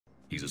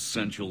He's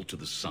essential to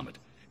the summit.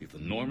 If the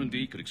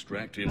Normandy could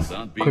extract him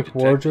without being Quick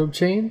detected... wardrobe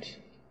change?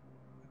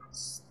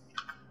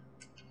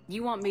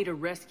 You want me to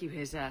rescue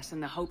his ass in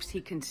the hopes he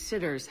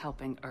considers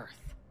helping Earth?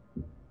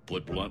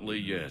 Put bluntly,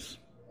 yes.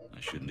 I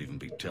shouldn't even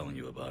be telling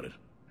you about it.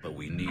 But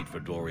we need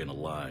Fedorian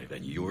alive,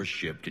 and your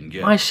ship can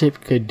get My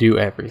ship could do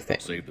everything.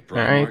 Save the All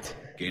Primarch, right?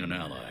 gain an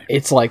ally.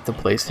 It's like the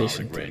I'll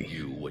PlayStation grant 3.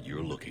 you what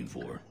you're looking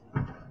for.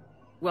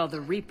 Well,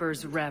 the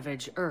Reapers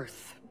ravage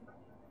Earth.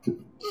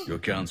 Your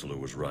counselor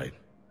was right.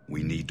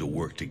 We need to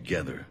work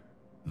together.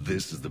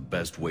 This is the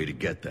best way to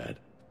get that.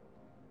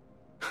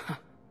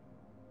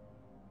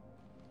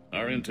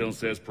 Our intel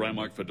says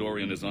Primarch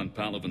Fedorian is on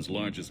Palaven's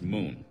largest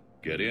moon.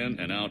 Get in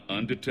and out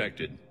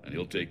undetected, and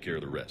he'll take care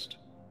of the rest.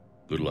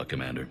 Good luck,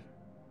 Commander.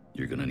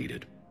 You're gonna need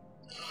it.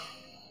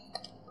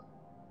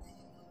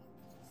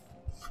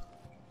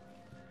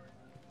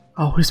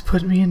 Always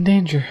put me in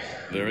danger.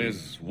 There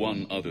is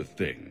one other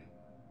thing.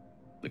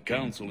 The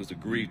Council has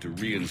agreed to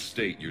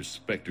reinstate your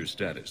Spectre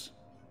status.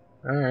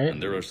 Alright.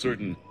 And there are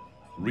certain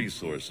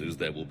resources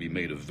that will be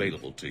made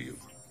available to you.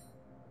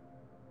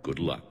 Good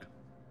luck.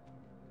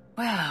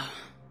 Well,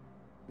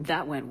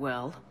 that went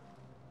well.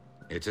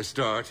 It's a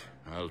start.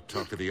 I'll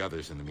talk to the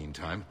others in the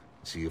meantime.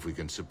 See if we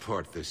can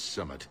support this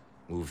summit.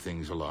 Move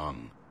things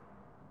along.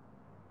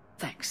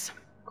 Thanks.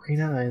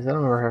 Green eyes. I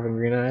don't remember having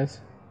green eyes.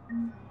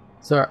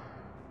 So,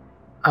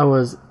 I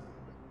was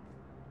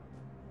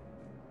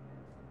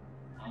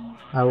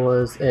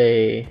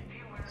a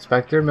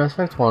Spectre in Mass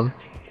Effect 1.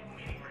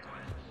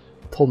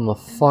 Told him to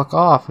fuck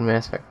off in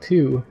Mass Effect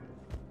 2.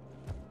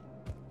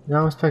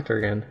 Now I'm a Spectre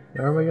again.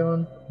 Where am I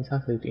going? He's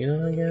talking to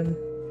Dina again?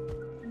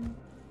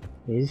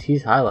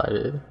 He's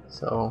highlighted,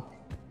 so...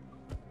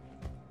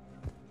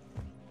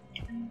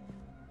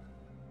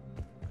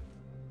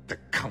 The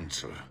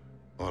Council.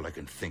 All I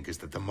can think is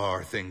that the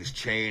more things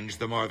change,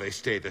 the more they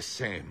stay the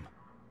same.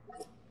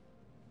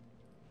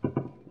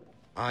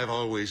 I've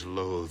always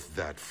loathed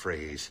that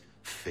phrase,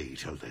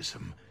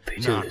 fatalism.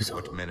 Not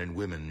what men and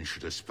women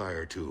should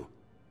aspire to.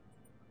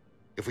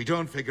 If we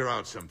don't figure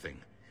out something,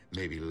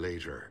 maybe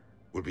later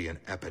will be an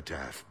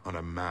epitaph on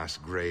a mass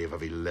grave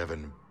of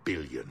 11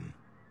 billion.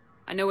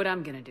 I know what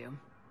I'm gonna do.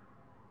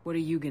 What are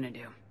you gonna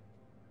do?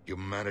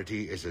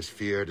 Humanity is as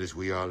feared as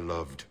we are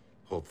loved.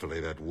 Hopefully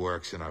that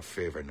works in our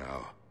favor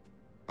now.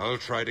 I'll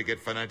try to get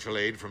financial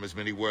aid from as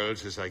many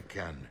worlds as I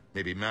can.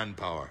 Maybe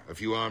manpower, a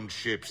few armed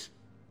ships.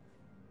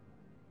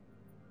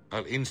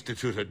 I'll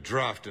institute a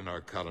draft in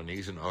our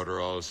colonies and order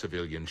all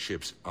civilian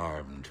ships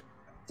armed.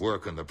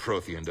 Work on the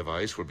Prothean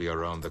device will be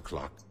around the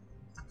clock.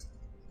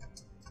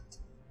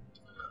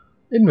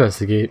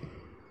 Investigate.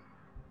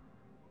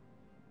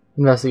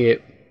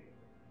 Investigate.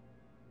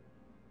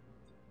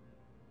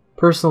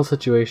 Personal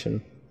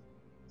situation.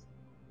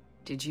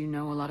 Did you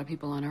know a lot of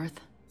people on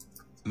Earth?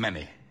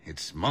 Many.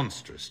 It's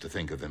monstrous to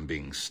think of them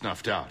being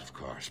snuffed out, of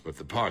course, but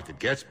the part that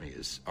gets me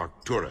is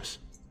Arcturus.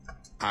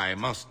 I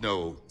must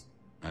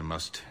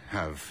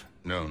have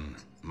known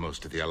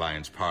most of the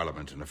Alliance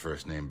Parliament on a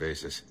first-name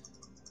basis.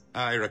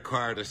 I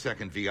required a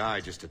second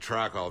VI just to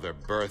track all their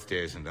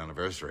birthdays and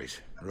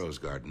anniversaries. Rose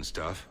Garden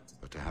stuff,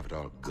 but to have it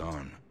all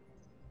gone.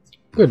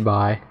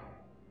 Goodbye.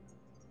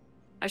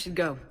 I should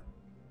go.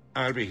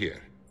 I'll be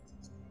here.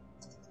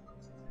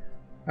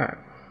 Alright.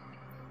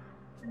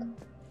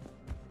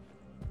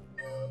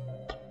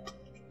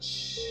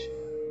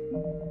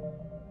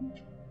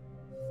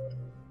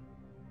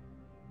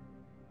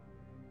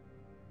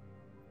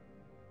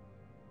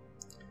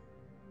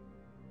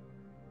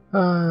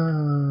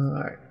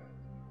 Alright.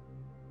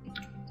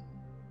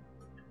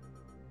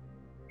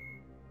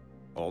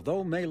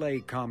 Although melee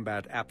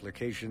combat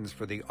applications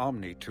for the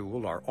Omni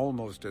tool are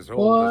almost as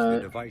old as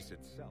the device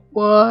itself.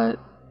 What?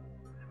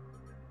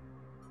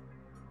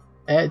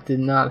 That did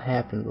not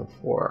happen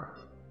before.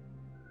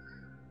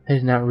 I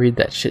did not read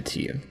that shit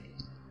to you.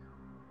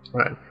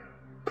 Alright.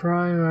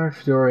 Primarch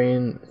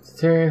Fedorian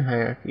Terran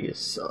hierarchies.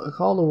 So,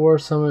 call the war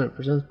summon and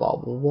presents blah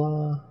blah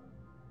blah.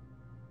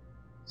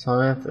 So I'm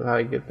gonna have to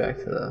probably get back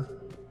to the.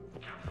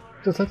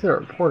 Just like the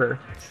reporter.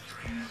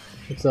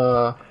 It's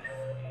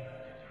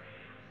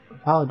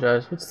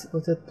apologize.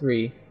 What's at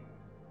 3?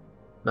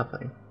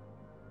 Nothing.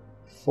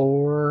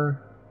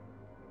 4.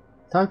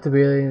 Talk to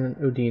Bailey and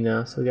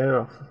Udina. So we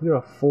got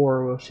a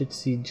 4. We should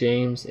see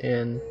James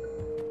and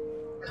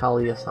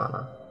Kali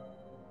Asana.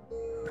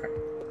 Right.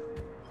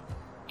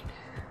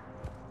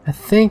 I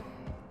think.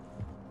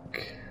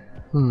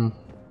 I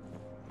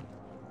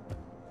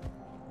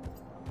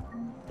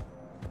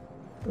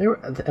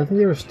think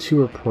there was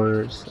 2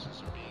 reporters.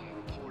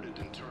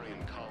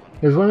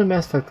 There's one in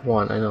Mass Effect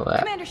 1, I know that.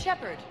 Commander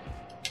Shepard.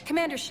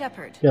 Commander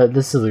Shepard. Yeah,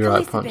 this is the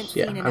robot punch.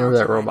 Yeah, I remember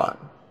that robot.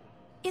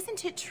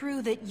 Isn't it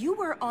true that you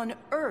were on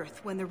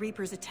Earth when the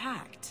Reapers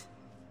attacked?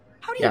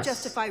 How do you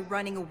justify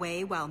running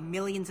away while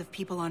millions of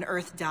people on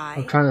Earth die?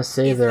 I'm trying to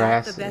save their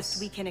asses. Is that the best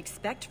we can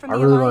expect from I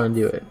the really Alliance? want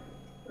to do it.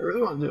 I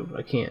really want to do it, but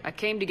I can't. I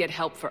came to get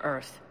help for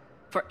Earth.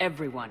 For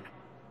everyone.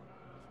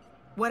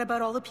 What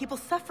about all the people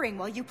suffering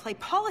while you play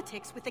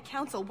politics with the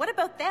Council? What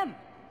about them?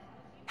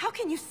 How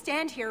can you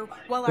stand here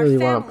while I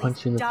really our want to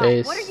punch families you in the die?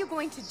 face. What are you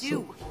going to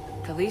do?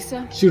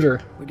 Talisa, Shoot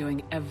her. we're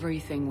doing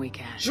everything we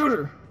can. Shoot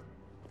her.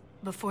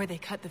 Before they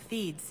cut the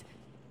feeds,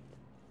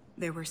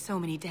 there were so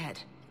many dead.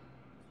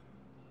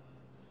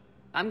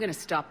 I'm gonna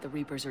stop the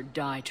Reapers or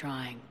die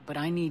trying, but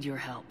I need your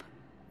help.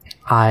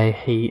 I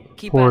hate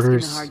Keep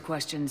porters. asking the hard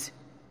questions.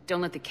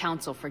 Don't let the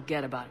Council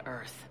forget about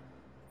Earth.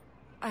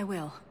 I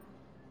will.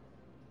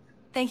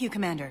 Thank you,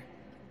 Commander.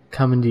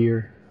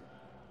 Commandeer.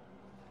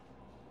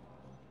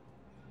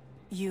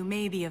 You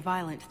may be a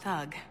violent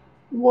thug,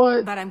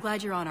 What? but I'm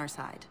glad you're on our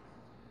side.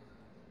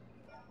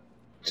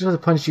 Just have to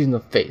punch you in the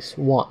face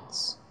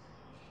once.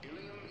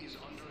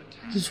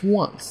 Just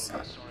once.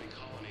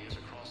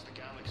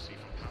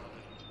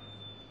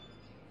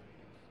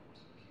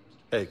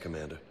 Hey,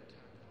 Commander.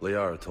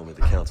 Liara told me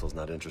the Council's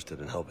not interested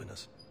in helping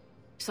us.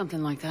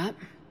 Something like that.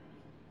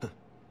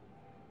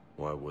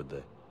 Why would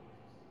they?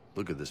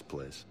 Look at this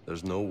place.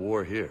 There's no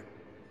war here.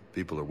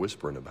 People are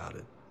whispering about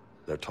it.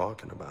 They're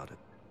talking about it,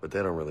 but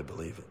they don't really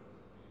believe it.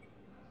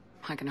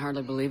 I can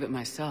hardly believe it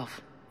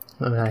myself.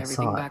 When I Everything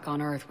saw it. back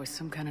on Earth was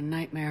some kind of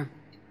nightmare.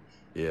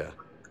 Yeah.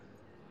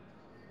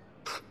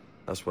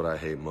 That's what I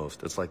hate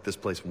most. It's like this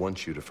place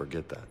wants you to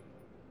forget that.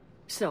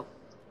 So,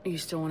 you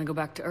still want to go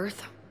back to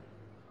Earth?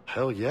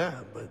 Hell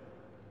yeah, but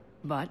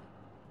But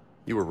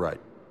you were right.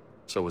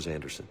 So was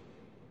Anderson.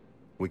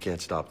 We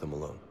can't stop them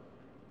alone.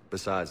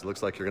 Besides,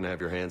 looks like you're gonna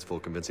have your hands full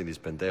convincing these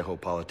pendejo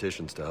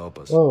politicians to help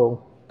us.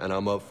 Whoa. And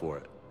I'm up for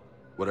it.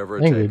 Whatever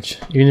it Language.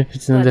 takes. Even if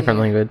it's in a Glad to different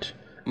hear. language.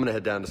 I'm gonna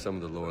head down to some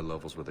of the lower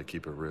levels where they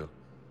keep it real.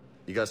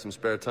 You got some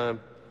spare time?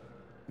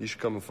 You should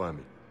come and find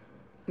me.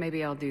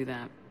 maybe I'll do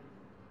that.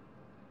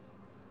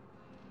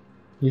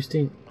 You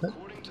stay. What?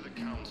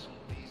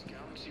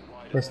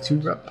 That's too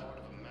rough.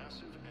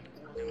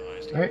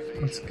 Alright,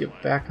 let's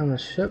get back on the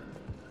ship.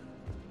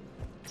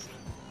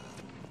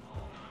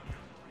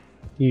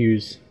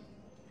 Use.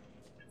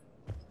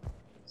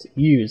 Let's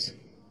use.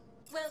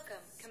 Welcome,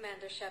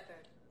 Commander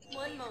Shepard.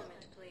 One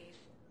moment, please.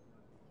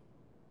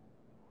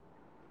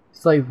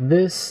 It's like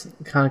this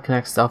kind of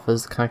connect stuff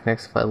is kind of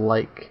connect stuff I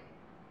like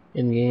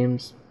in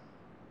games.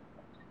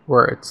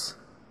 Where it's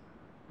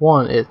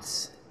one,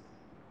 it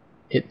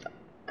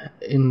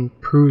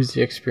improves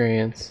the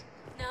experience,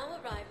 Now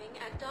arriving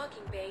at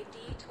docking bay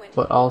D20.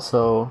 but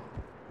also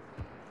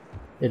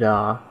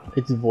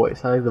it's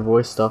voice. I like the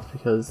voice stuff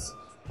because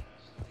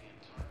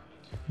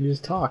you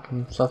just talk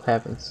and stuff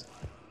happens.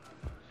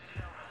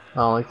 I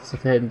don't like the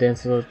stuff they had in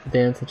Dance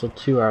Central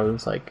 2 hours. It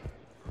was like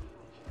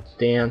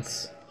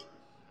dance,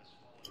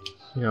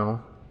 you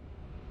know,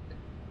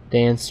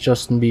 dance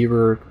Justin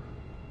Bieber,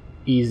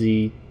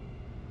 easy,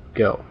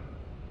 go.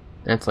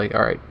 And it's like,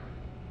 alright.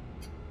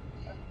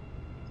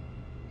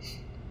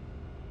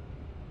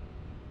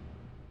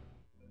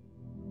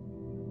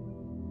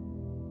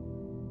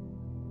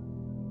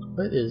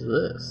 What is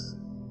this?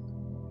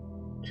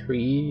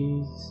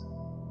 Trees.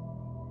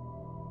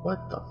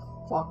 What the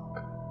fuck?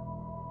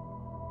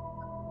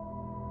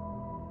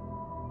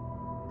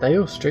 Did I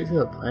go straight to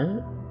the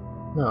planet?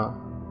 No.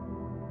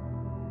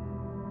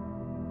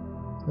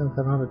 I don't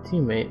have a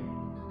teammate.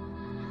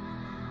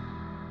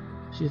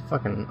 She's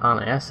fucking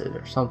on acid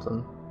or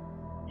something.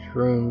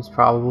 Shrooms,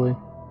 probably.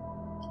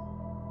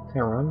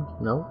 Can I run?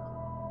 Nope.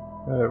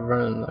 Gotta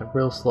run in like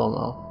real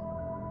slow-mo.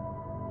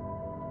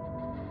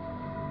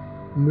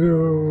 No.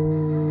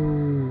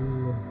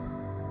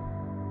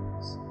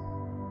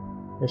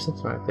 There's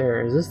something right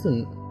there. Is this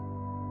the...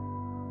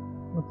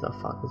 What the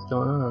fuck is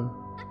going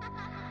on?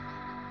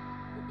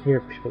 I hear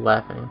people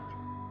laughing.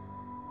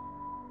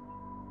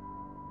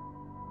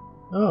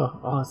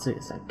 Oh,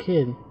 it's that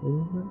kid,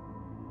 isn't it?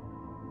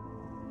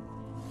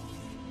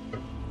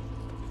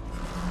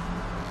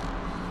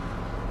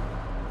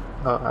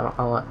 Oh, I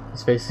don't want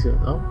his face to...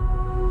 Oh.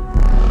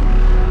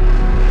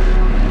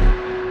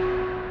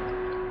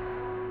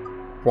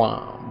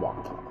 Wow,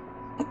 wow.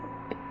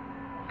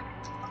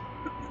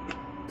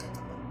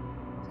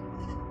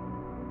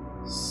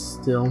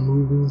 Still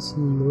moving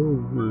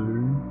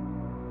slowly.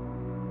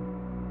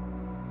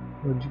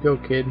 Where'd you go,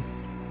 kid?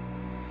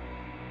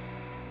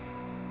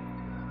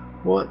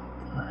 What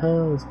the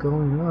hell is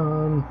going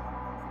on?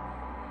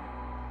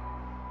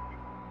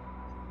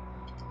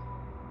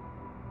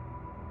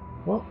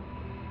 What?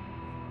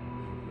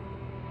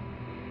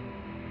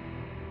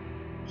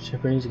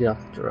 Shepard needs to get off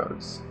the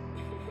drugs.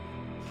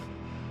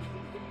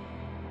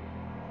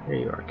 Here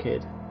you are,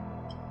 kid.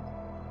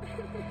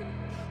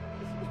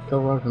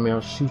 Don't run from me, I'll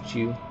shoot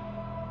you.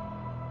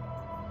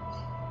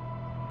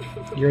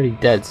 You're already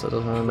dead, so it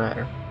doesn't really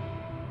matter.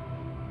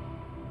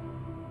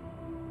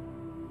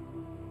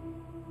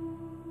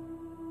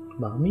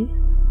 Mommy?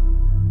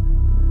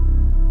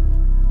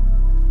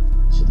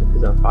 She think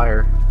he's on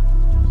fire.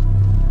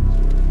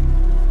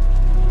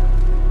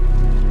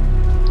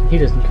 He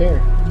doesn't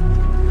care.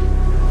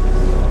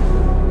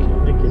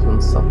 I think he's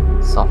one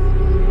soft,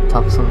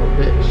 tough son of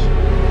a bitch.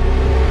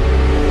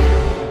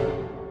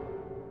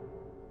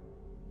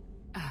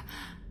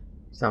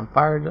 He's on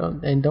fire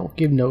and don't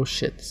give no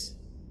shits.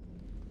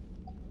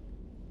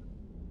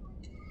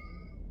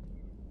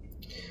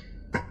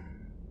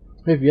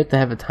 Maybe you have to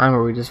have a time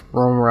where we just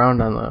roam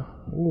around on the...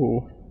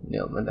 Ooh,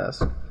 nailed my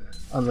desk.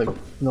 On the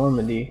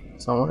Normandy.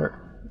 So I wonder...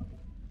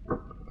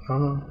 I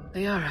don't know.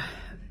 Liara,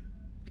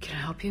 can I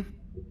help you?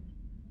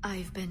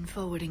 I've been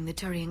forwarding the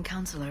Turian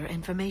Counselor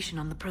information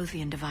on the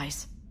Prothean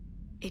device.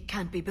 It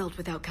can't be built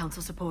without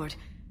Council support,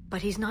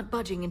 but he's not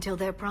budging until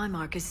their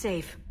Primarch is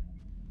safe.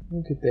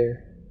 Look at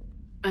there.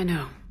 I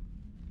know.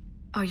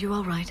 Are you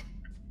alright?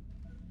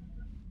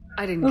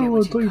 I didn't get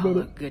what you call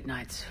a good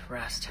night's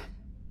rest.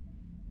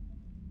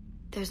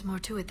 There's more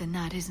to it than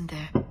that, isn't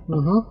there?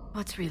 Mm-hmm.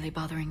 What's really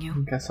bothering you? I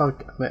think I saw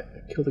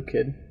killed a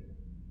kid.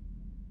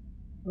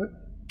 What?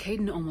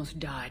 Kaidan almost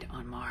died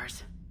on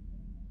Mars.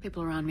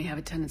 People around me have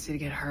a tendency to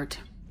get hurt.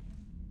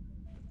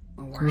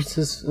 Or worse.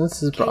 That's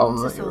his problem,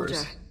 Kaidan's not a soldier.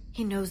 yours.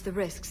 He knows the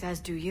risks, as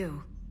do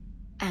you.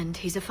 And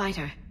he's a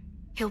fighter.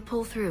 He'll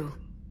pull through.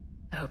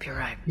 I hope you're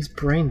right. He's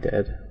brain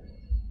dead.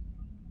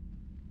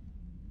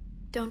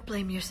 Don't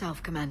blame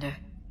yourself, Commander.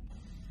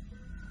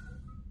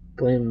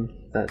 Blame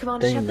that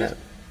Commander thing Shepard, that...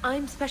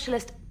 I'm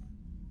Specialist...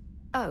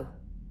 Oh.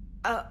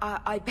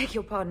 I beg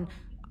your pardon.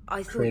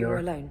 I thought you Traynor. were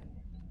alone.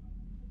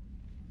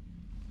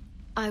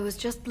 I was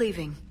just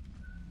leaving.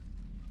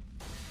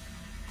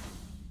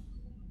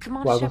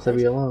 Commander Why must I Shepard,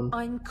 be alone?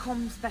 I'm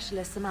Comm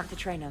Specialist Samantha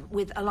Traynor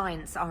with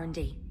Alliance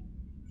R&D.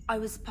 I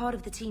was part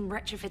of the team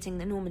retrofitting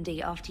the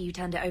Normandy after you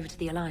turned it over to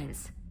the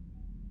Alliance.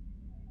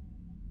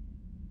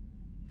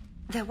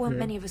 There weren't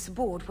many of us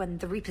aboard when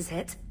the Reapers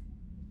hit.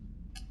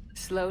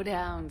 Slow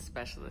down,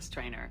 Specialist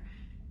Traynor.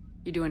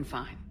 You're doing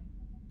fine.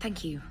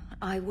 Thank you.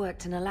 I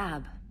worked in a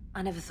lab.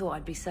 I never thought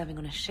I'd be serving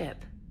on a ship.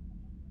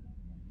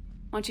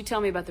 Why don't you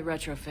tell me about the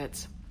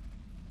retrofits?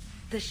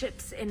 The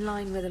ship's in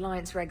line with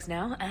Alliance regs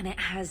now, and it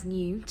has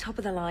new,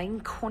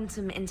 top-of-the-line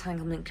quantum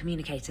entanglement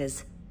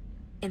communicators.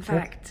 In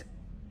fact,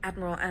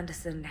 Admiral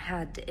Anderson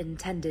had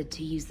intended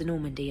to use the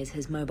Normandy as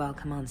his mobile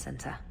command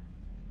center.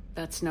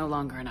 That's no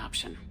longer an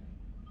option.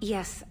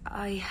 Yes,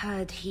 I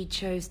heard he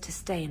chose to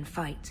stay and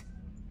fight.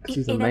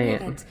 He's a In any man.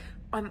 event,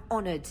 I'm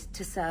honored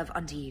to serve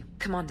under you,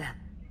 Commander.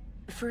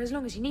 For as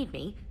long as you need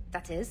me,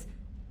 that is.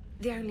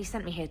 They only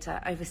sent me here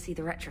to oversee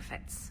the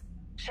retrofits.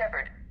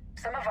 Shepard,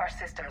 some of our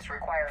systems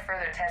require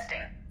further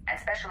testing, and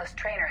Specialist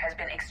Traynor has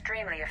been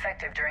extremely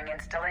effective during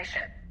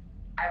installation.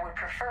 I would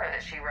prefer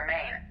that she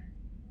remain.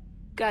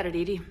 Got it,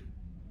 EDI.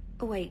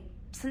 Oh, wait,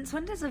 since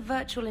when does a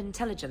virtual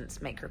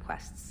intelligence make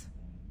requests?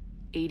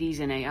 EDI's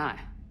an AI.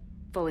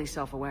 Fully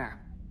self-aware.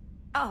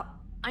 Oh,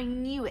 I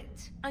knew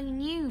it. I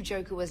knew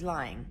Joker was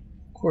lying.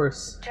 Of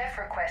course. Jeff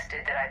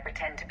requested that I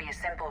pretend to be a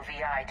simple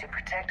VI to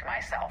protect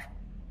myself.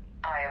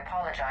 I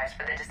apologize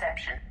for the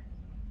deception.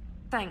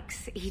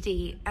 Thanks,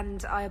 ED,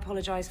 and I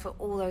apologize for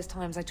all those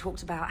times I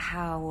talked about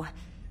how...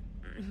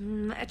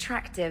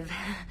 attractive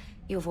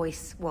your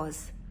voice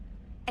was.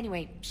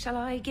 Anyway, shall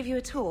I give you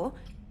a tour?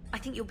 I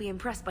think you'll be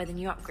impressed by the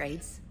new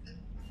upgrades.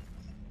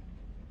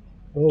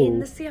 Oh. In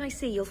the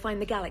CIC, you'll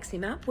find the galaxy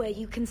map where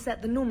you can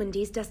set the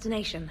Normandy's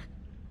destination.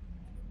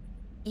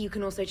 You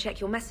can also check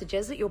your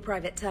messages at your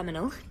private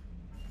terminal.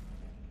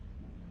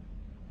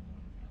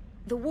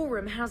 The War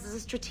Room houses a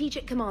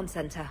strategic command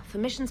center for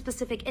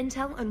mission-specific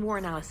intel and war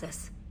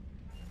analysis.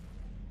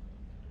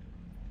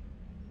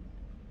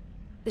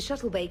 The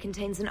shuttle bay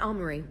contains an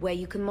armory where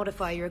you can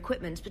modify your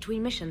equipment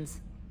between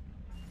missions.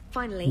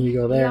 Finally, You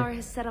go there. Liara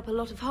has set up a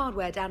lot of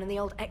hardware down in the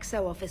old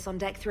XO office on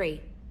Deck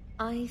 3.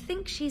 I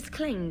think she's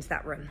claimed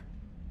that room.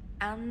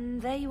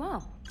 And there you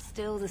are.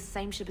 Still the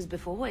same ship as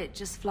before, it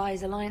just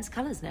flies Alliance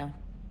colors now.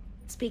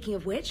 Speaking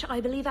of which, I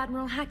believe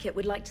Admiral Hackett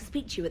would like to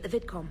speak to you at the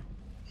VidCom.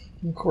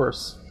 Of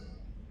course.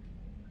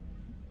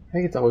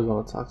 Hackett's always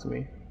want to talk to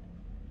me.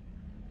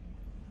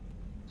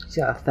 He's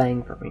got a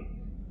thing for me.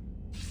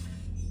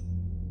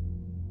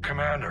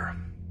 Commander,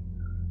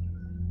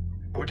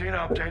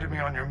 Udina updated me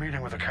on your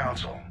meeting with the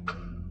Council.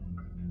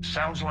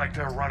 Sounds like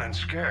they're running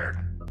scared.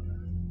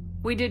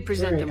 We did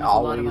present them with a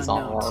lot of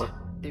unknowns.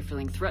 They're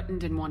feeling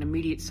threatened and want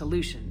immediate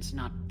solutions,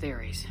 not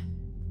theories.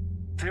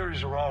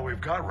 Theories are all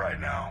we've got right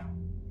now.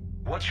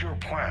 What's your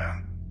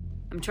plan?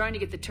 I'm trying to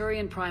get the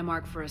Turian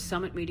Primarch for a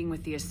summit meeting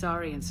with the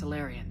Asari and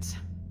Solarians.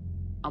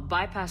 I'll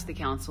bypass the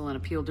Council and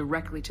appeal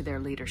directly to their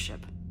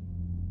leadership.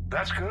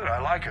 That's good,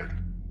 I like it.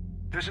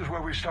 This is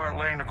where we start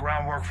laying the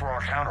groundwork for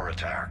our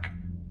counterattack.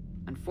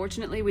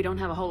 Unfortunately, we don't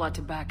have a whole lot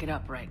to back it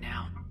up right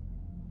now.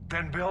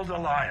 Then build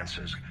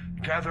alliances.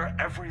 Gather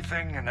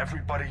everything and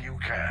everybody you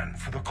can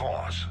for the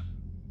cause.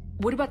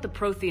 What about the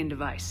Prothean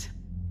device?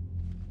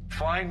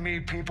 Find me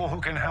people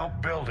who can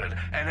help build it,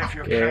 and if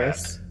you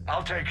Yes. can't,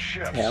 I'll take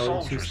ships, Tell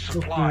soldiers, she's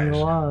supplies,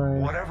 fucking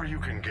alive. whatever you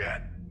can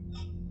get.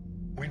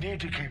 We need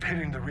to keep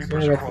hitting the Yeah,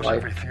 Reapers that's across life.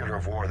 every theater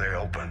of war they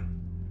open.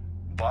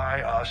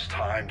 Buy us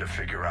time to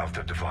figure out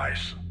the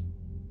device.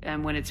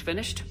 And when it's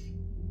finished?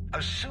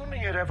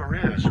 Assuming it ever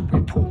is,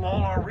 we pool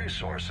all our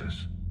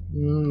resources.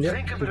 Yep,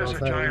 Think of she it as knows a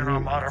how to giant use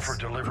armada this. for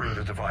delivering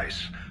the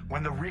device,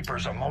 when the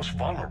Reapers are most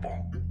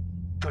vulnerable.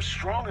 The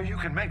stronger you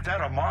can make that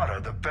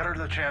armada, the better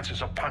the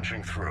chances of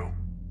punching through.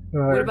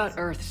 What about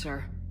Earth,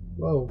 sir?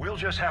 Whoa. We'll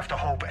just have to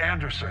hope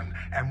Anderson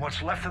and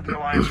what's left of the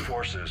Alliance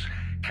forces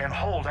can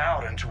hold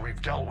out until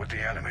we've dealt with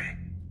the enemy.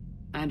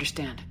 I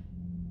understand.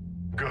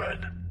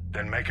 Good.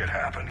 Then make it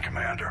happen,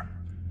 Commander.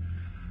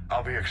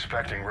 I'll be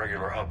expecting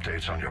regular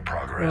updates on your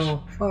progress.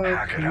 Oh, fuck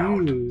Hack it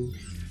you.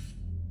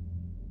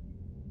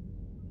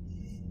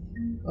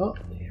 Oh,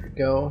 here we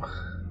go.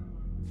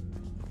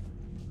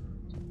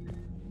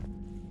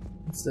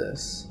 What's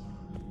this?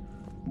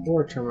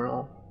 War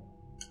terminal.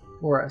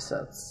 War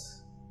assets.